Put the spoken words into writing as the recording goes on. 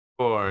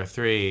4,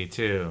 3,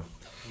 2.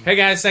 Hey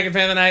guys, second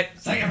fan of the night.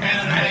 Second fan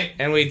of the night.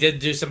 And we did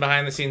do some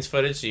behind the scenes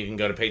footage, so you can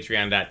go to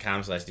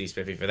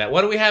patreon.com/dspiffy for that.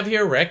 What do we have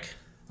here, Rick?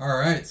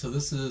 Alright, so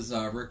this is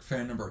Rick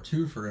fan number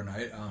 2 for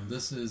tonight.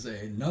 This is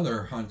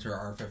another Hunter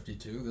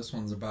R52. This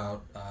one's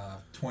about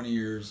 20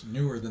 years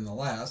newer than the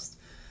last.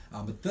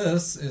 But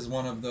this is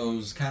one of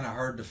those kind of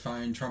hard to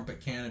find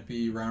trumpet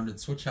canopy rounded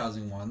switch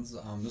housing ones.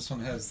 This one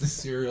has the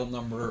serial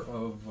number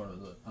of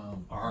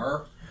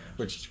R,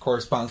 which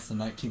corresponds to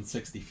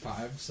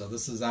 1965. So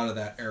this is out of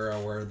that era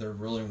where there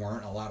really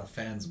weren't a lot of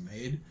fans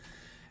made.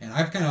 And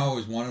I've kind of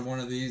always wanted one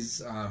of these.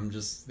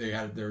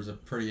 There was a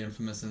pretty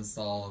infamous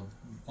install of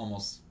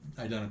almost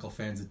identical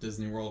fans at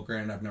Disney World.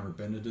 Granted, I've never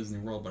been to Disney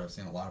World, but I've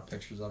seen a lot of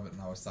pictures of it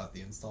and I always thought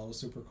the install was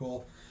super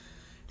cool.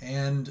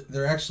 And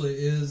there actually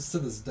is, to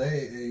this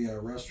day, a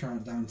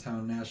restaurant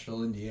downtown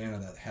Nashville, Indiana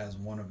that has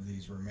one of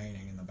these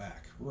remaining in the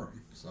back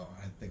room. So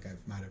I think I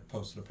might have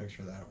posted a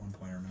picture of that at one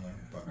point or another.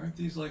 But aren't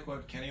these like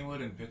what Kennywood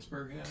in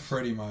Pittsburgh has?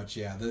 Pretty much,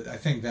 yeah. I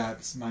think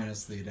that's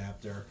minus the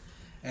adaptaire.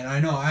 And I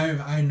know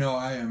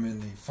I am in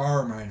the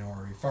far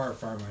minority,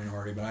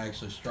 but I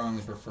actually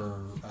strongly prefer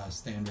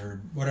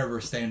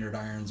whatever standard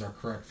irons are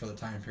correct for the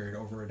time period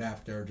over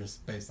adaptaire,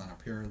 just based on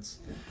appearance.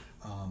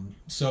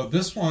 So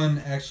this one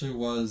actually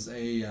was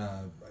I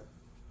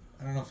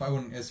don't know if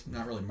it's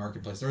not really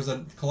marketplace. There was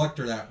a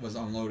collector that was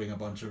unloading a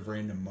bunch of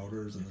random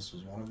motors, and this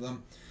was one of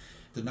them.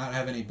 Did not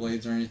have any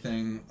blades or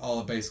anything.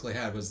 All it basically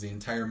had was the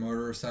entire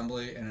motor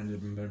assembly, and it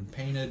had been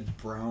painted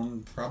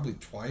brown probably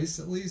twice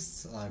at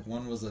least. Like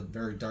one was a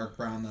very dark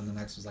brown, then the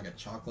next was like a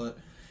chocolate.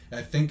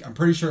 I'm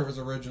pretty sure it was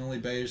originally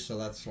beige, so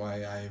that's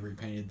why I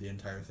repainted the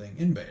entire thing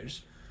in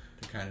beige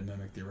to kind of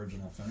mimic the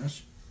original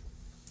finish.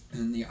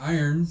 And the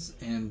irons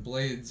and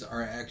blades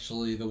are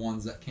actually the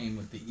ones that came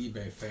with the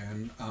eBay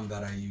fan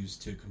that I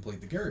used to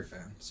complete the Gary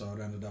fan. So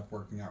it ended up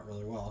working out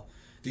really well.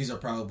 These are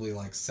probably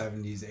like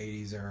 70s,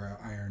 80s era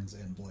irons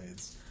and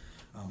blades.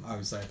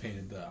 Obviously, I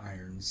painted the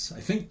irons. I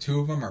think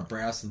 2 of them are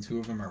brass and 2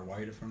 of them are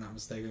white, if I'm not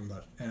mistaken.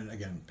 And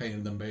again,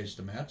 painted them beige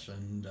to match.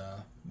 And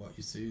what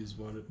you see is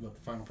what the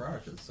final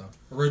product is. So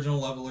original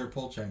level-ear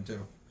pull chain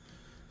too.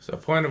 So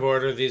point of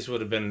order, these would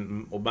have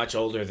been much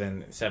older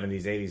than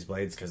 70s, 80s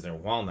blades because they're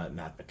walnut,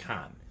 not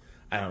pecan.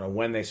 I don't know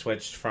when they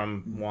switched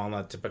from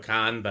walnut to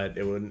pecan, but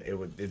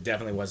it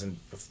definitely wasn't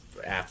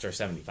after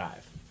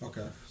 75.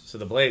 Okay. So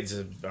the blades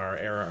are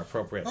era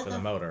appropriate for the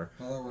motor.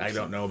 Well, I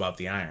don't know about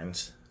the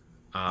irons.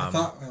 I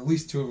thought at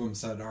least 2 of them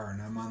said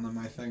R&M on them,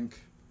 I think.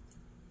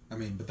 I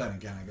mean, but then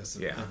again, I guess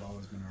they've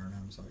always been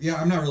R&M. So yeah,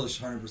 I'm not really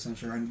 100%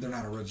 sure. They're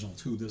not original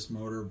to this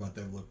motor, but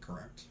they look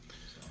correct.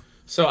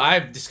 So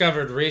I've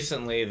discovered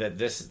recently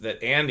that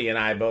Andy and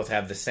I both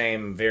have the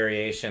same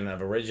variation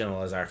of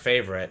original as our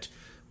favorite,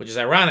 which is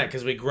ironic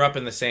because we grew up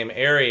in the same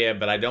area,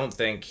 but I don't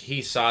think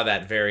he saw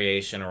that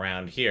variation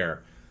around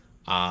here.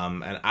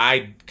 And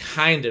I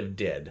kind of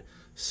did.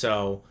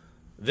 So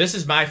this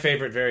is my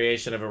favorite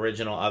variation of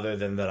original, other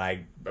than that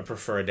I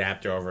prefer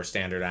adaptaire over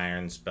standard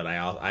irons, but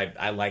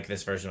I like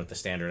this version with the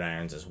standard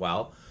irons as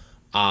well.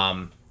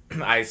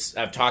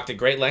 I've talked at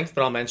great length,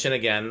 but I'll mention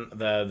again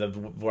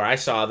where I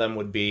saw them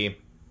would be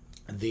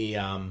the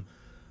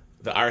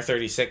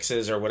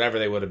R36s or whatever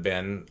they would have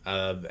been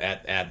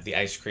at the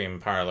ice cream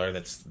parlor.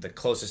 That's the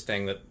closest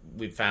thing that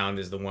we've found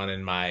is the one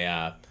in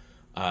my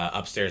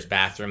upstairs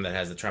bathroom that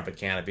has the trumpet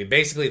canopy.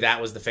 Basically,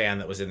 that was the fan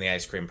that was in the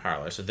ice cream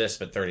parlor. So this,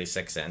 but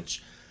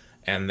 36-inch,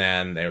 and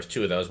then there was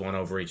 2 of those, one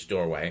over each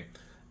doorway,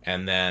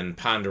 and then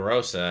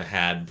Ponderosa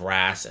had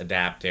brass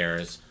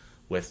adaptaires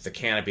with the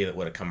canopy that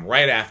would have come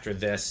right after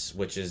this,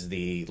 which is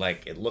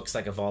it looks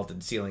like a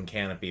vaulted ceiling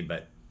canopy,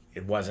 but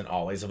it wasn't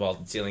always a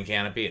vaulted ceiling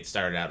canopy. It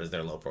started out as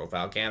their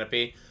low-profile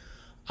canopy.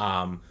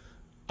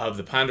 Of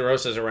the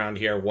Ponderosas around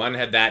here, one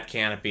had that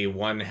canopy,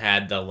 one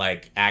had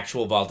the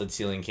actual vaulted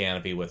ceiling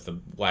canopy with the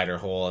wider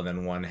hole, and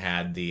then one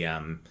had the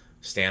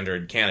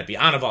standard canopy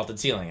on a vaulted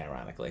ceiling,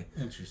 ironically.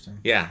 Interesting.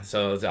 Yeah,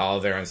 so all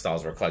of their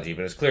installs were kludgy,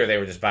 but it's clear they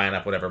were just buying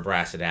up whatever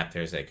brass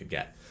adapters they could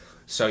get.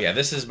 So yeah,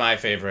 this is my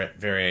favorite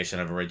variation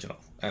of original,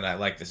 and I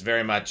like this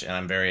very much, and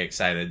I'm very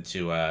excited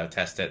to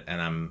test it,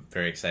 and I'm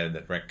very excited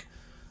that Rick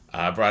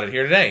brought it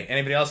here today.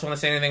 Anybody else want to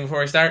say anything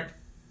before we start?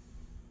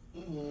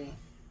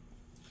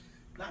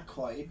 Not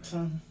quite.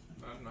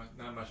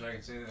 Not much I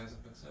can say that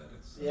hasn't been said.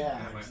 It's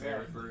kind of my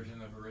favorite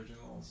version of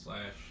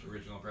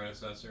original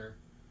predecessor,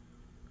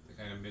 the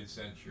kind of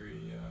mid-century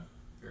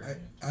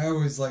variant. I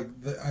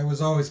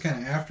was always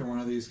kind of after one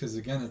of these because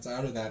again, it's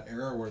out of that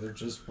era where there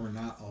just were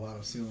not a lot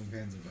of ceiling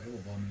fans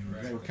available. I mean,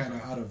 they were kind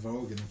of out of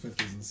vogue in the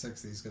 50s and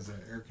 60s because of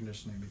air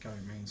conditioning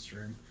becoming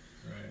mainstream.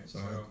 Right. So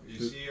you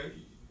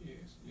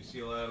see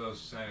a lot of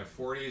those kind of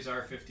 40s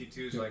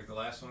R52s, like the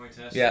last one we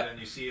tested, and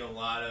you see a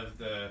lot of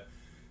the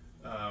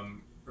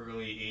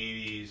early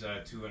 80s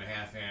 2.5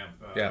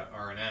 amp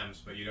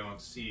R&Ms, but you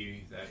don't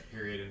see that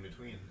period in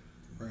between.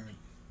 Right.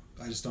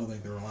 I just don't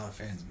think there were a lot of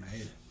fans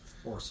made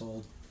or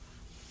sold,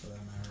 for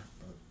that matter.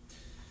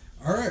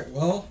 But all right,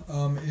 well,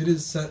 it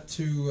is set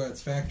to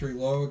its factory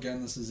low.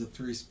 Again, this is a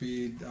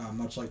 3-speed,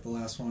 much like the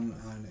last one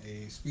on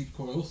a speed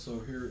coil. So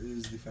here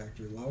is the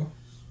factory low.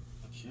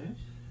 Okay.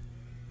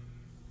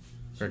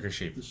 Brick or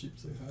sheep? The sheep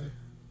say hi.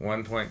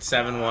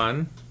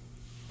 1.71.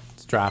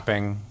 It's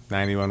dropping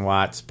 91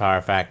 watts,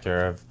 power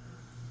factor of.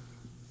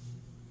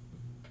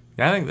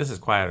 Yeah, I think this is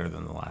quieter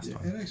than the last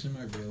one. It actually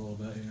might be a little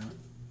bit, yeah.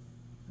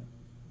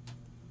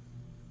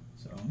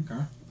 So,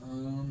 okay.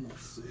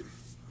 Let's see.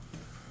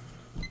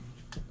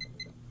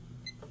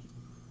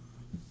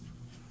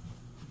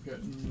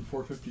 Getting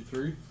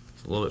 453.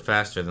 It's a little bit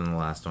faster than the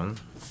last one.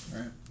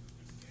 Right.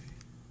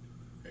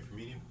 Okay, for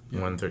medium.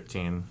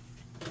 113.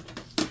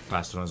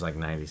 Last one was like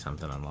 90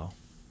 something on low.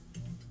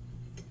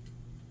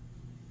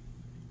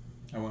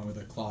 I went with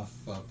a cloth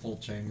pull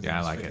chain.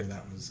 Yeah, I like figured it.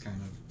 That was kind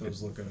of,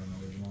 those look good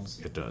on originals.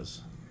 It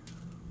does.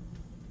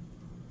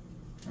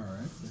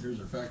 Alright, so here's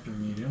our factory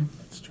medium.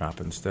 It's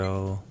dropping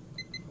still.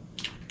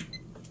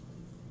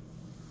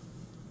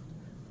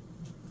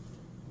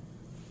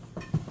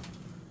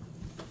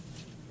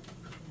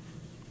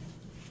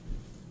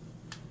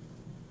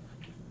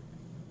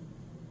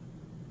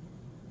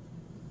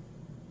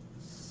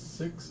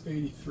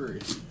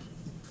 $683.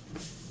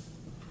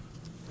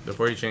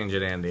 Before you change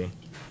it, Andy,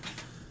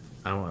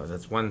 I don't know.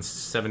 That's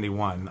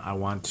 171. I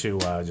want to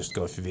just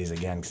go through these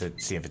again to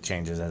see if it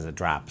changes as it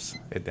drops.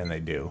 Then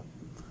they do.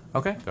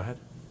 Okay, go ahead.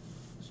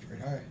 Straight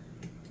high.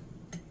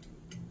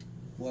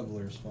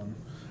 Levelier's fun.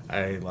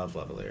 I love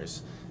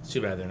Leveliers. It's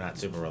too bad they're not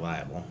super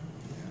reliable.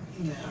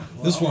 Yeah.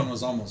 Well, This one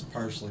was almost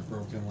partially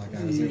broken. Like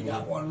I was you able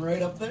got to, one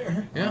right up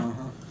there. Yeah.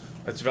 Uh-huh.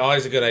 It's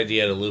always a good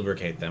idea to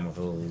lubricate them with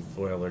a little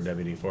oil or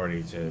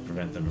WD-40 to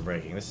prevent them from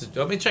breaking. This is.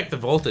 Let me check the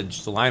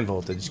voltage, the line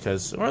voltage,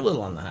 because we're a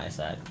little on the high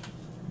side.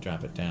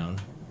 Drop it down.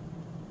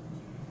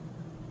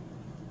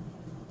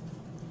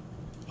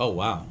 Oh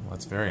wow,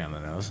 that's very on the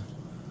nose.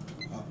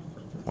 Oh,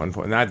 1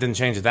 point. No, it didn't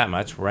change it that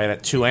much. We're right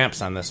at 2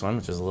 amps on this one,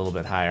 which is a little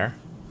bit higher.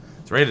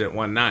 It's rated at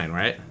 1.9,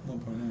 right?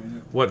 1.9.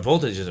 Yeah. What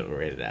voltage is it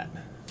rated at?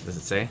 Does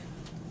it say?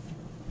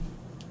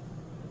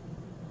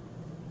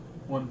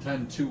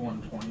 110 to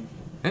 120.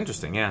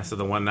 Interesting. Yeah. So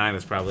the 1.9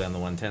 is probably on the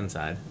 110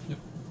 side. Yep.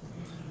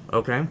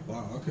 Okay.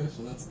 Wow. Okay,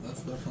 so that's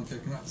definitely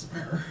picking up some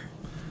air.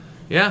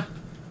 Yeah.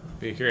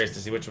 Be curious to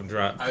see which one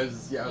dropped. I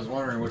was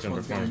wondering which one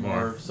one's performs getting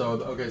more. more. So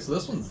okay, so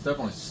this one's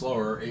definitely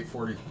slower.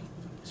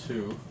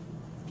 842.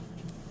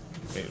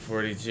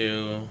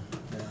 842.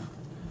 Yeah.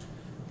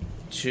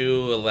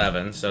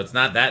 211. So it's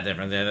not that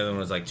different. The other one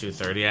was like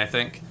 230, I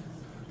think.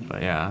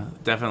 But yeah,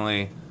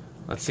 definitely.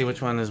 Let's see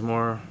which one is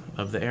more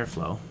of the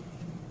airflow.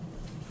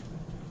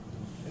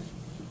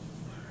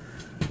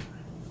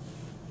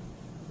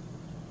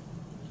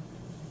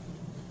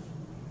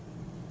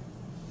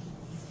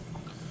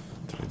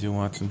 Did I do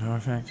watts and power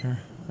factor?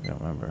 I don't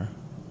remember.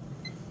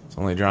 It's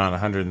only drawing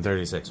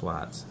 136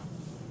 watts.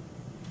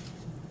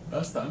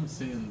 Best I'm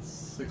seeing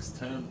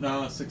 610.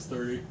 No,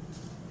 630.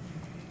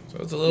 So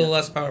it's a little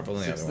less powerful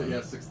than the other one.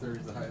 Yeah, 630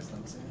 is the highest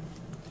I'm seeing.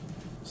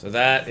 So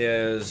that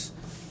is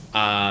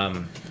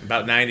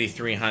about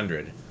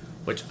 9,300,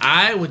 which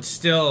I would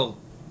still.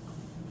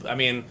 I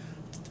mean,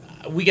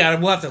 we'll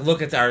have to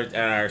look at our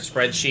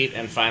spreadsheet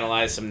and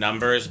finalize some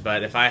numbers.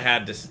 But if I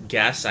had to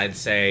guess, I'd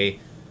say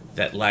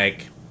that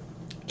like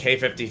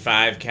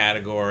K55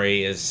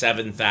 category is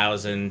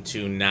 7,000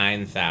 to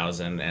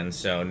 9,000, and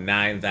so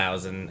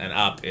 9,000 and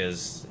up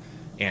is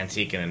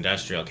antique and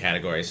industrial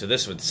category. So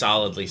this would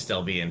solidly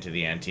still be into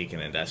the antique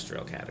and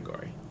industrial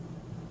category.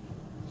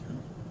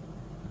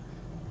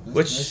 That's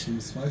Which-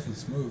 nice and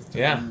smooth. Too.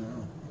 Yeah. I don't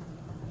know.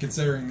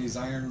 Considering these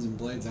irons and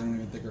blades, I don't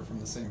even think are from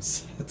the same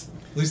set. At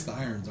least the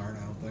irons aren't.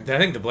 I don't think. I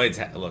think the blades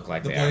look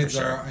like The they are for blades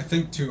sure. are. I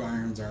think 2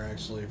 irons are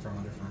actually from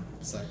a different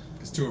set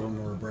because 2 of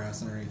them were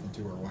brass underneath and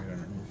 2 were white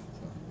underneath.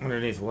 So.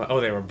 Underneath what? Oh,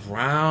 they were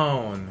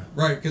brown.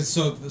 Right, because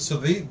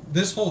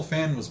this whole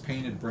fan was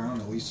painted brown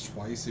at least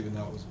twice, even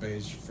though it was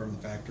beige from the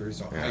factory.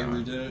 So I Yeah.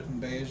 redid it in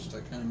beige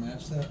to kind of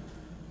match that.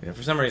 Yeah,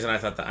 for some reason I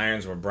thought the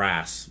irons were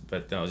brass,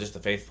 but no, just the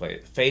faith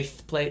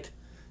plate.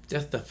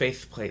 Just the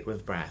faceplate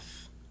with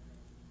brass.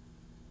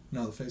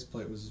 No, the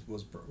faceplate was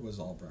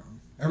all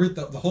brown.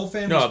 The whole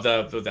fan. No,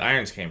 was, the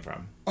irons came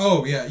from.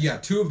 Oh yeah.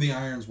 2 of the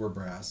irons were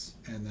brass,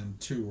 and then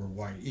 2 were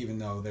white, even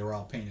though they were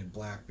all painted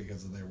black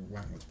because they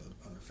went with the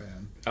other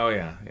fan. Oh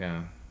yeah.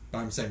 But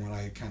I'm saying when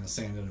I kind of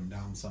sanded them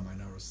down some, I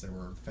noticed the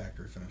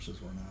factory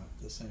finishes were not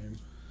the same.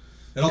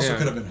 It also Yeah.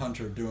 could have been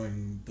Hunter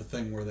doing the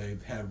thing where they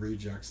had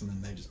rejects and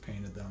then they just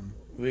painted them.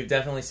 We've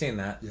definitely seen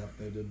that Yep,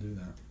 they did do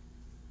that.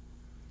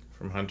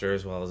 from Hunter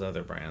as well as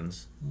other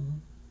brands. Mm-hmm.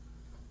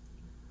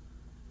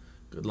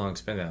 Good long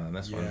spin down on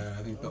this one. Yeah,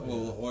 I think the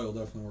oil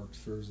definitely worked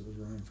through as it was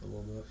running for a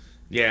little bit.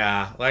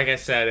 Yeah, like I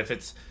said, if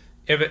it's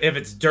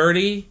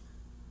dirty,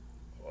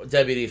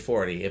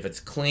 WD-40. If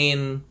it's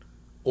clean,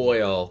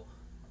 oil.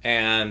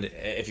 And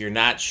if you're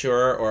not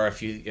sure, or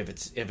if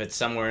it's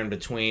somewhere in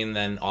between,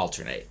 then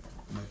alternate.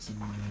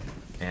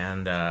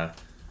 And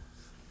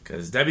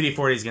because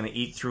WD-40 is going to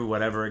eat through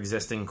whatever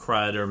existing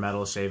crud or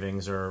metal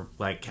shavings or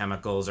like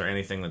chemicals or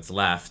anything that's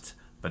left,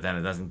 but then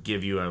it doesn't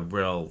give you a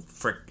real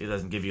it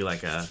doesn't give you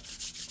like a,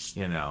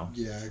 Yeah,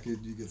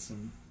 you get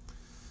some.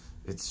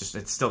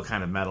 It's still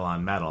kind of metal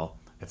on metal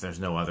if there's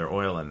no other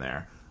oil in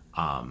there.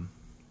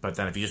 But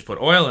then if you just put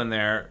oil in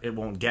there, it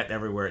won't get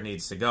everywhere it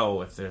needs to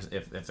go if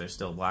there's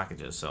still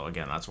blockages. So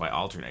again, that's why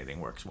alternating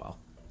works well.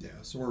 Yeah,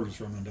 so we're just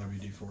running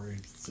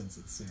WD-40 since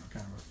it's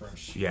kind of a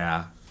fresh.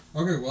 Yeah.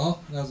 Okay,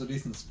 well that was a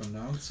decent spin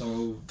down.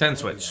 So 10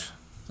 switch.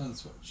 10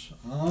 switch.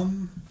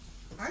 I'm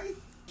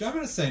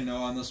gonna say no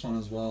on this one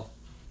as well.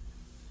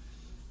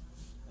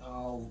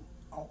 I'll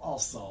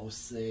also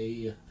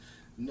say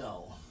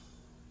no.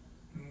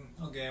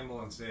 I'll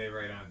gamble and say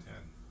right on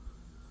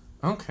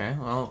 10. Okay,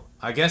 well,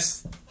 I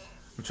guess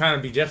I'm trying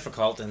to be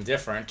difficult and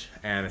different,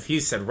 and if he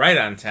said right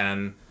on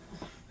 10,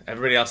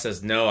 everybody else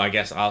says no, I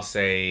guess I'll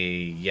say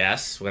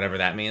yes, whatever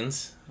that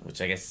means, which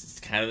I guess is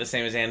kind of the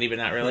same as Andy, but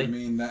not really.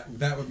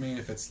 That would mean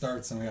if it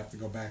starts, then we have to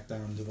go back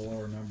down to the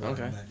lower number.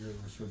 Okay. And that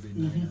yours would be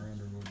 9 or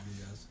under would be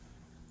yes.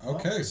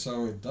 Okay,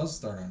 so it does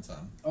start on 10.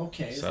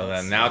 Okay. So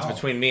then now it's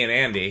between me and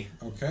Andy.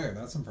 Okay,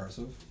 that's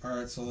impressive. All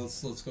right, so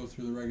let's go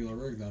through the regular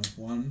rig then.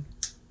 1,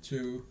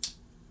 2,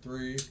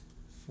 3,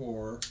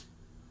 4,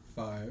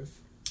 5,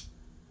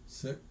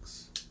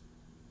 6,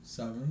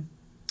 7,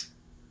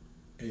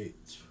 8,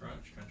 Crunch.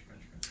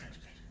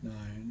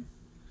 9.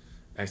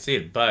 I see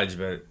it budge,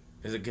 but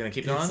is it going to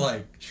keep going? It's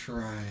like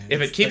trying.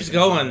 If it keeps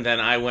going, then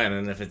I win,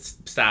 and if it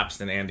stops,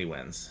 then Andy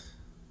wins.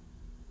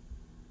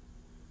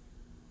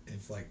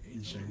 It's like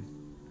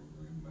inching.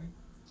 We might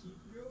keep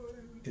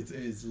going.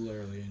 It's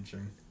literally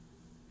inching.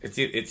 It's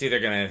either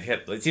going to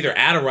hit, it's either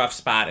at a rough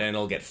spot and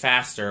it'll get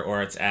faster,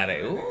 or it's at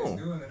a, It's ooh.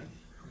 doing it.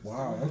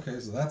 Wow, okay,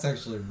 so that's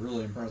actually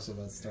really impressive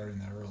at starting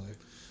that early.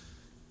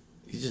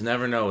 You just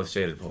never know with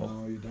shaded pool.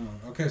 No, you don't.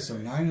 Okay, so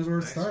 9 is where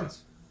it Nice starts.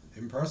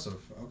 Impressive,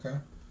 okay.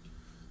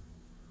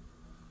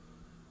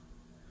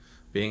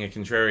 Being a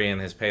contrarian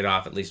has paid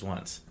off at least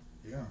once.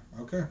 Yeah,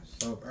 okay.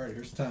 So, alright,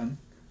 here's 10.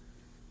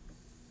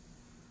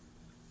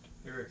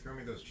 Hey Rick, throw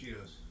me those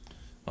Cheetos.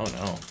 Oh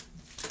no.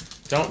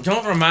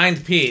 Don't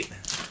remind Pete.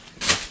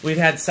 We've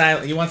had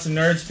silent. You want some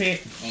nerds,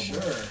 Pete? Oh, Sure.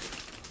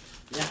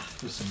 boy. Yeah.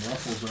 There's some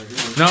ruffles right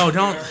here. No,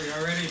 don't. You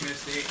already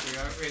missed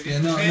it. Yeah,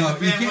 no, The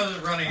you fan can't.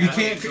 wasn't running You out,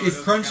 can't. so it If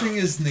doesn't crunching count.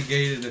 is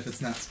negated if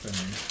it's not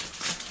spinning.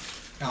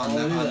 On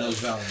yeah. those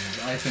values,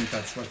 I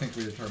think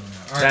we determined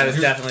that. All right, That well, is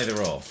here's- definitely the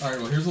rule. All right,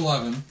 well here's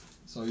 11,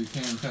 so you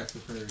can text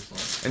it for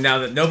yourself. And now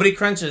that nobody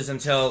crunches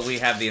until we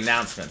have the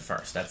announcement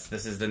first.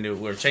 This is the new.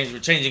 We're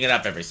changing it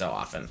up every so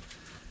often.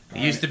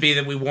 It used to be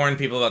that we warned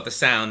people about the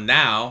sound.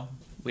 Now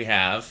we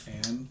have.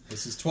 And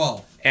this is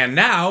 12. And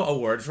now a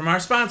word from our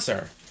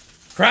sponsor.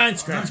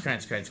 Crunch, crunch,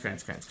 crunch, crunch,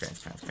 crunch, crunch,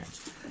 crunch, crunch, crunch.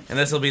 And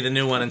this will be the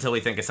new one until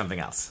we think of something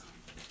else.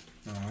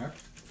 All right.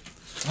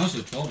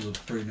 Honestly, 12 is a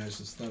pretty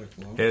nice aesthetic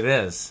low. It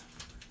is.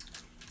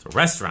 It's a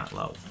restaurant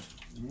low.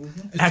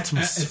 It's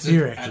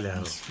Atmospheric an low.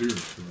 atmospheric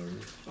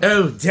low.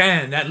 Oh,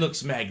 Dan, that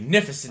looks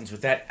magnificent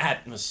with that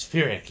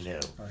atmospheric low.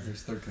 All right,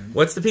 here's 13.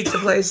 What's the pizza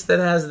place that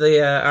has the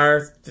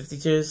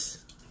R52s?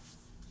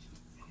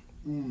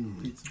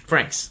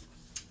 Frank's.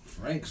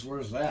 Frank's,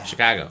 where's that?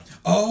 Chicago.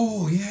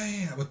 Oh,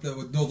 yeah.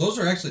 No, those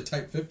are actually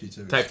Type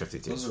 52s. Type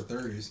 52s. Those are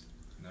 30s.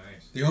 Nice.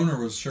 The owner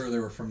was sure they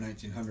were from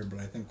 1900, but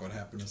I think what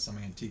happened is some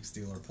antique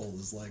dealer pulled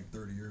his leg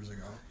 30 years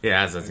ago.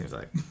 Yeah, that's what it seems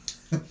like.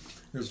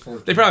 Here's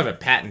 14. They probably have a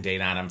patent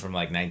date on them from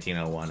like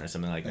 1901 or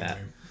something like that.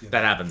 Yeah.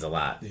 That happens a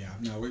lot. Yeah,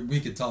 no, we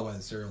could tell by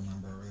the serial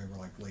number they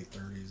were like late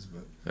 30s,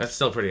 but That's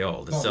still pretty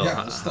old. It's Oh, still,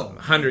 yeah, it's still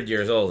 100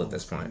 years old at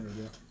this point. 100,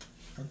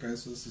 yeah. Okay,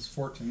 so this is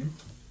 14.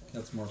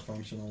 That's more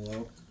functional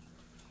low.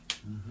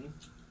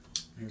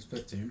 Here's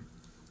 15.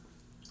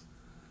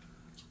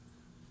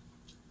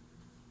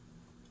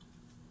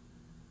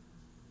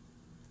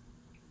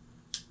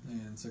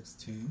 And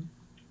 16.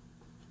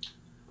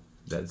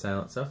 Dead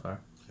silent so far.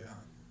 Yeah.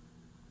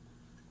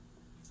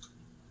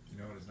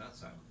 You know what is not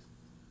silent?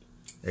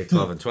 8,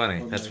 12, and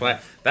 20.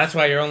 That's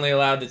why you're only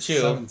allowed to chew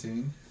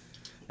 17.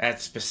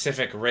 at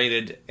specific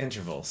rated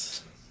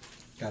intervals.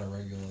 Gotta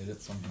regulate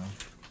it somehow.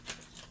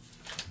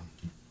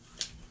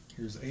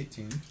 Here's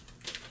 18.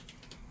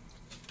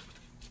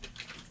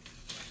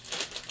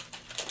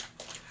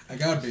 I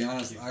gotta be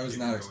honest, I was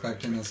not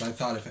expecting this. I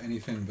thought if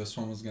anything, this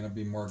one was gonna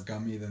be more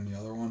gummy than the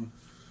other one.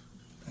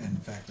 And in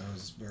fact, I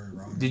was very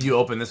wrong. Did you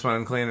open this one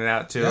and clean it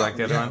out too, like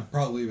the other one?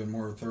 Probably even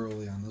more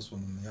thoroughly on this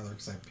one than the other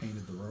because I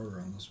painted the rotor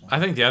on this one. I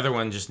think the other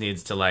one just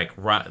needs to run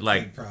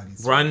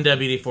Run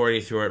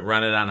WD-40 through it,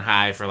 run it on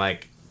high for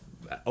like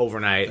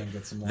overnight, Then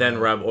get some more then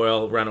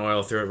oil. run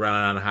oil through it, run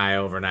it on high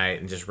overnight,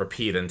 and just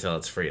repeat until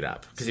it's freed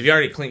up. Because if you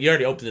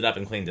already opened it up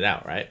and cleaned it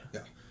out, right?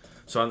 Yeah.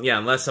 So yeah,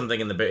 unless something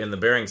in the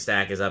bearing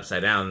stack is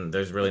upside down,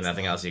 there's really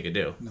nothing else you could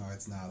do. No,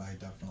 it's not. I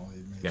definitely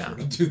made Yeah.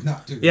 sure to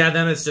not do that. Yeah,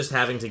 then it's just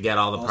having to get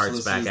all the Also, parts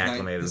this back is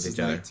acclimated this with is each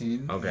other.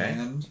 19 Okay.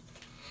 And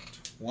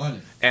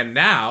 20. And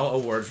now a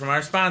word from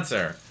our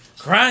sponsor.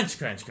 Crunch,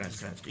 crunch, crunch,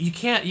 crunch.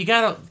 You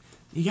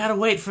gotta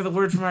wait for the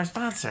word from our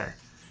sponsor.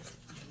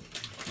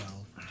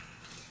 Well.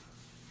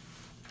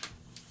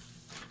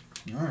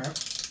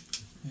 Alright.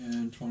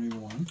 And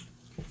 21.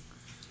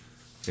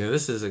 Yeah,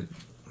 this is a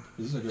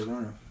good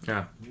runner.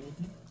 yeah.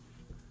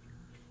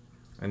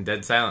 And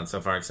dead silent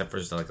so far, except for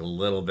just like a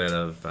little bit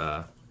of.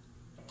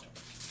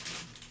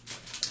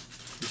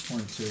 Here's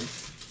 22.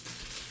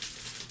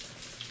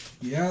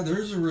 Yeah,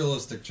 there's a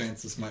realistic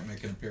chance this might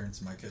make an appearance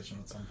in my kitchen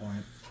at some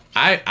point.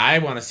 I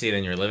want to see it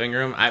in your living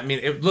room. I mean,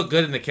 it looked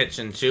good in the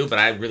kitchen too, but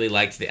I really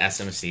liked the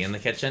SMC in the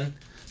kitchen.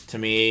 To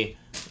me,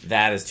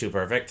 that is too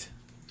perfect.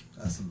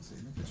 SMC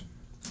in the kitchen.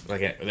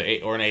 Like an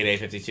 8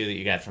 A52 that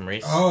you got from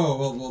Reese.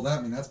 Oh, well,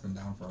 that's been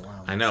down for a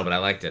while. I know, but I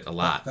liked it a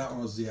lot. That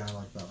one was, I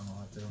like that one a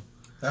lot too.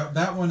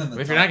 That one and the.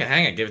 If you're not gonna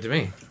hang it, give it to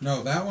me.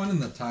 No, that one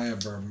and the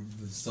tie-up are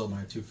still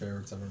my two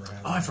favorites I've ever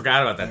had. Oh, I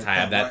forgot about that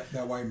tie-up.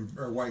 That white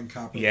and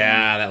copper.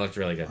 Yeah, that looked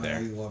really good there.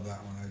 I love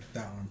that one.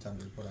 That one I'm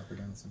tempted to put up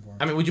again at some point.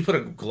 I mean, would you put a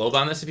globe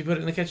on this if you put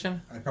it in the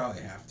kitchen? I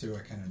probably have to. I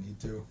kind of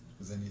need to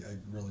because I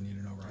really need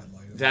an overhead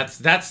light.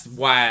 That's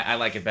why I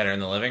like it better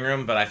in the living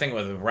room. But I think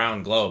with a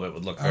round globe, it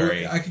would look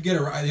very. I could get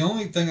the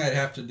only thing I'd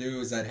have to do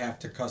is I'd have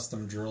to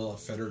custom drill a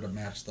fitter to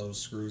match those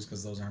screws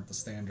because those aren't the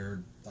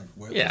standard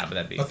width. Yeah, but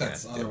that'd be. But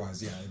that's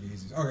otherwise, yeah, it'd be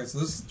easy. Okay, so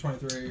this is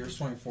 23. Here's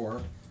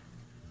 24.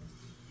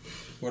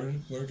 What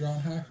did draw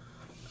on high?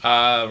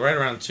 Right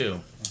around 2.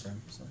 Okay,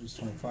 so here's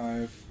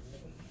 25.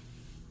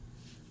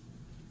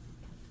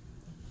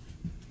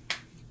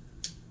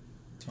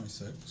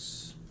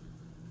 26.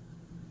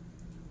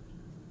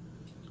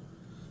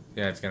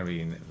 Yeah, it's gonna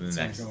be the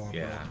next. Go up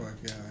real quick,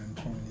 and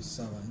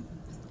 27.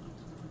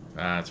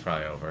 It's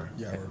probably over.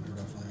 Yeah, we're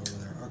definitely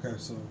over there. Okay,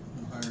 so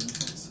no higher than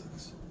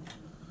 26.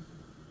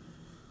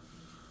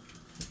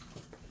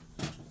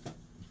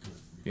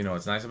 You know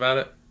what's nice about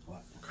it?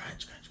 What?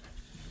 Scratch.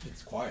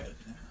 It's quiet.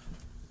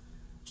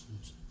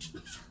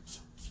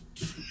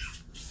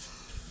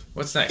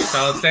 What's next?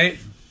 Solid state?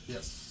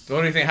 Yes. What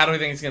do you think? How do we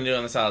think it's gonna do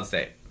in the solid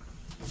state?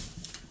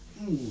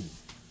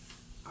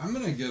 I'm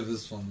gonna give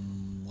this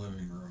one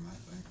living room, I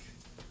think.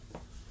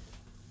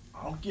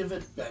 I'll give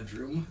it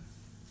bedroom.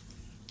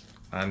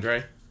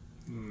 Andre?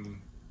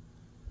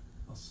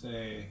 I'll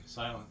say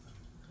silent.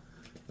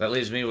 That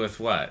leaves me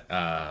with what?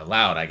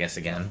 Loud, I guess,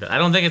 again. But I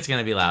don't think it's going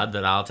to be loud,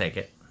 but I'll take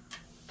it.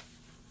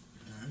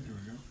 Alright, here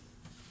we go.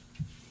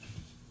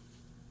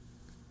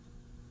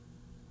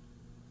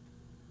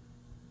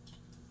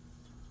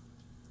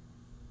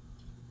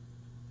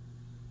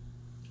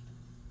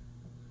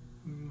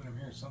 I'm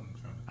hearing something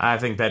from it. I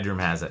think bedroom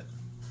has it.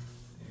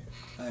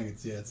 I think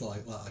it's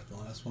like the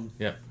last one.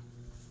 Yep.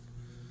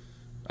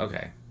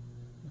 Okay.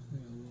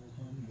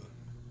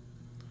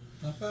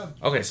 Not bad.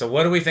 Okay, so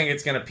what do we think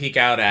it's going to peak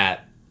out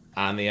at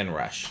on the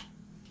inrush?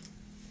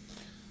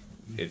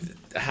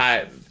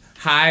 High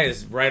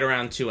is right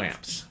around 2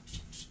 amps.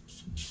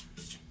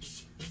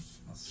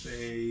 I'll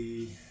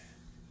say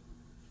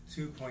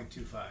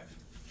 2.25.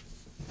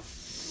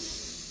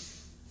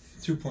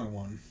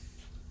 2.1.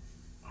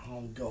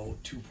 I'll go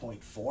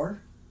 2.4.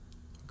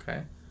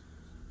 Okay.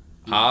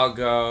 I'll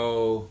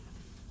go...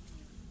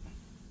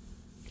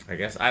 I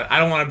guess I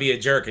don't want to be a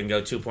jerk and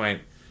go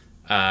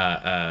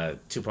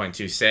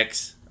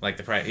 2.26 like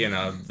the price, the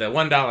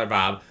 $1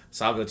 Bob.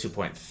 So I'll go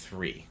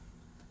 2.3.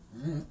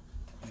 And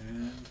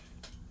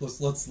let's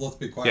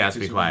be quiet. Yeah, let's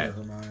be quiet.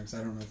 Harmonics. I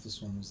don't know if this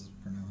one was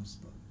pronounced,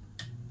 but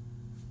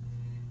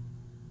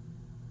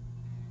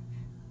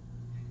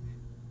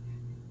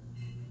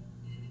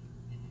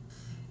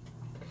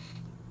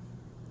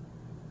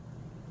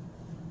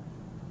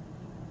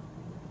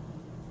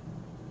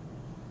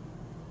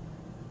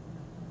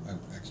I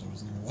actually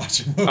wasn't even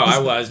watching. Oh, I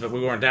was, but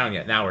we weren't down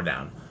yet. Now we're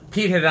down.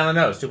 Pete hit it on the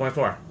nose,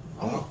 2.4.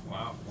 Oh,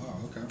 Wow. wow,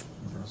 okay.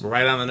 Impressive. We're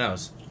right on the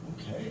nose.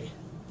 Okay.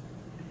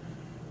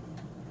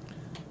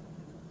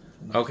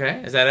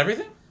 Okay, is that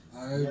everything?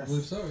 I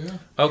believe so, yeah.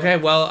 Okay,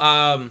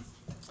 well,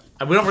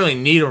 we don't really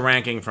need a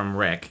ranking from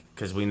Rick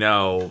because we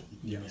know,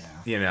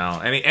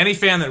 any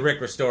fan that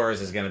Rick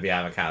restores is going to be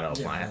avocado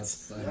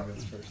plants.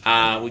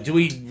 Do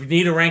we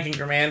need a ranking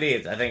from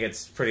Andy? I think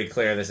it's pretty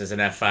clear this is an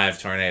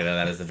F5 tornado.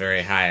 That is the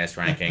very highest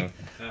ranking.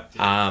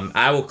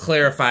 I will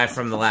clarify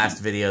from the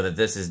last video that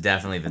this is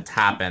definitely the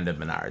top end of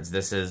Menards.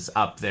 This is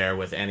up there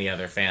with any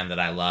other fan that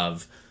I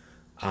love.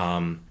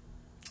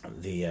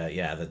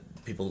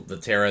 The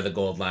Terra, the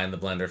Gold Line, the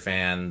Blender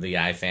fan, the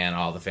I fan,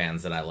 all the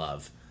fans that I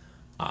love.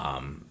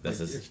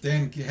 If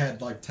Dan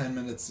had like 10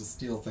 minutes to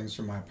steal things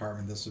from my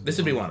apartment, this would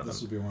be one of them.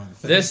 This would be one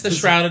of the things. The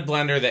Shrouded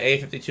Blender, the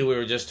A52 we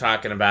were just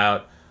talking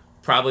about,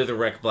 probably the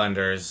Rick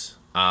blenders.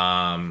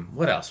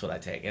 What else would I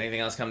take?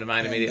 Anything else come to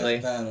mind immediately?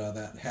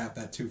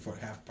 That 2-foot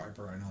half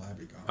piper, I know that'd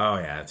be gone. Oh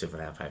yeah, 2-foot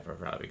half piper would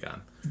probably be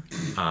gone.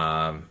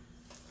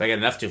 If I get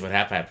enough 2-foot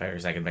half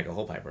pipers, I can make a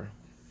whole piper.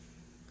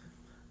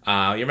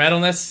 Your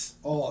metalness?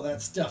 Oh,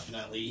 that's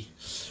definitely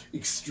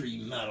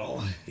extreme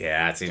metal.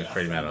 Yeah, it seems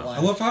pretty metal. I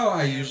love how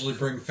I usually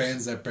bring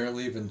fans that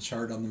barely even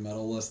chart on the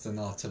metal list, and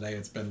today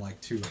it's been like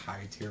 2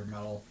 high-tier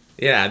metal.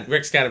 Yeah,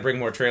 Rick's got to bring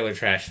more trailer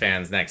trash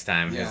fans next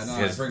time. Yeah,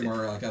 I bring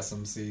more like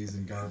SMCs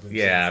and garbage.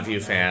 Yeah, a few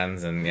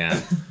fans and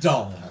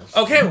Dull.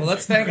 Okay, well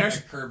let's thank our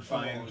curb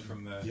find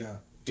from the. Yeah.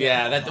 Pete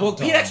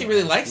actually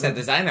really likes that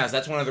design house.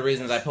 That's one of the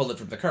reasons I pulled it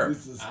from the curb.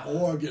 This is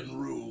organ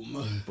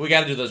room. We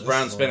got to do those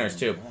brown spinners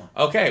too.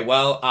 Okay,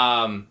 well,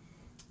 I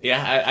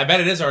bet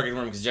it is organ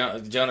room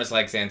because Jonas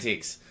likes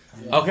antiques.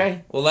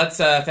 Okay, well, let's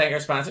thank our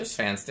sponsors: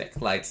 Fanstick,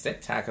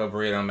 Lightstick, Taco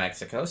Burrito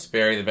Mexico,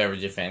 Sperry the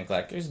Beverage of Fan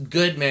Collectors,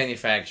 Good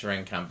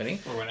Manufacturing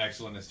Company. Or when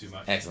excellent is too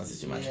much. Excellence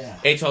is too much. Yeah.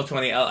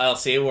 81220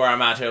 LLC, where our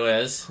motto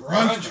is...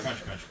 Crunch.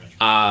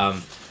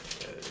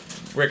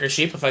 Ricker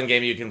Sheep, a fun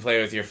game you can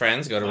play with your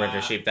friends. Go to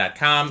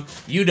rickersheep.com.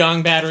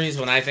 Udong batteries.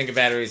 When I think of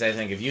batteries, I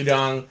think of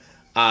Udong.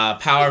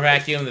 Power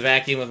Vacuum, the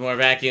vacuum with more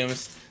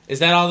vacuums. Is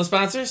that all the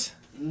sponsors?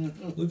 I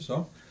believe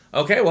so.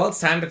 Okay, well, it's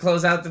time to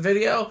close out the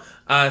video.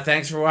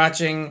 Thanks for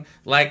watching.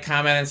 Like,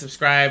 comment, and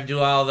subscribe. Do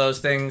all those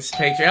things.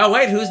 Patreon. Oh,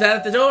 wait, who's that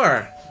at the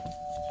door?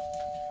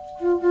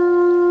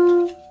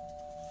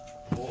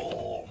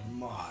 Oh,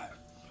 my.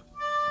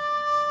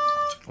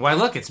 Why,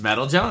 look, it's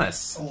Metal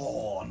Jonas.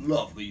 Oh,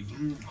 lovely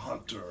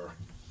hunter.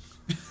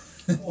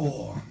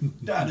 Oh,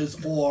 that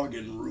is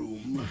organ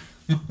room.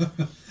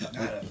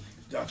 That is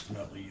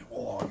definitely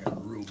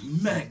organ room.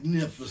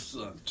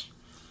 Magnificent.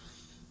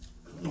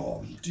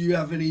 Oh, do you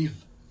have any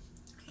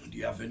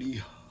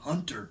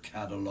hunter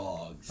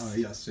catalogs?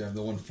 Yes, yeah,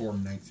 the one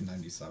from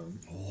 1997.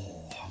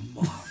 Oh,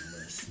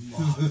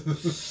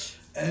 marvelous.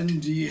 And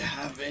do you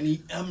have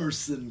any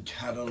Emerson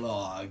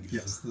catalogs?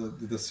 Yes,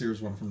 the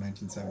Sears one from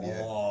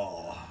 1978.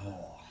 Oh,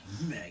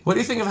 What do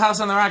you think of House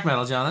on the Rock,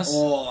 Metal Jonas?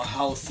 Oh,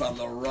 House on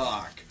the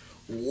Rock.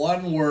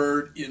 One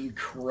word,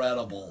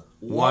 incredible.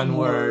 One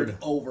word,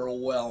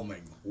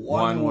 overwhelming.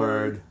 One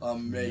word,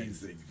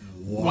 amazing.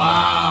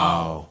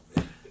 Wow.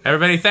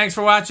 Everybody, thanks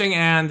for watching,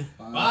 and...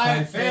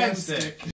 Bye, Fanstick.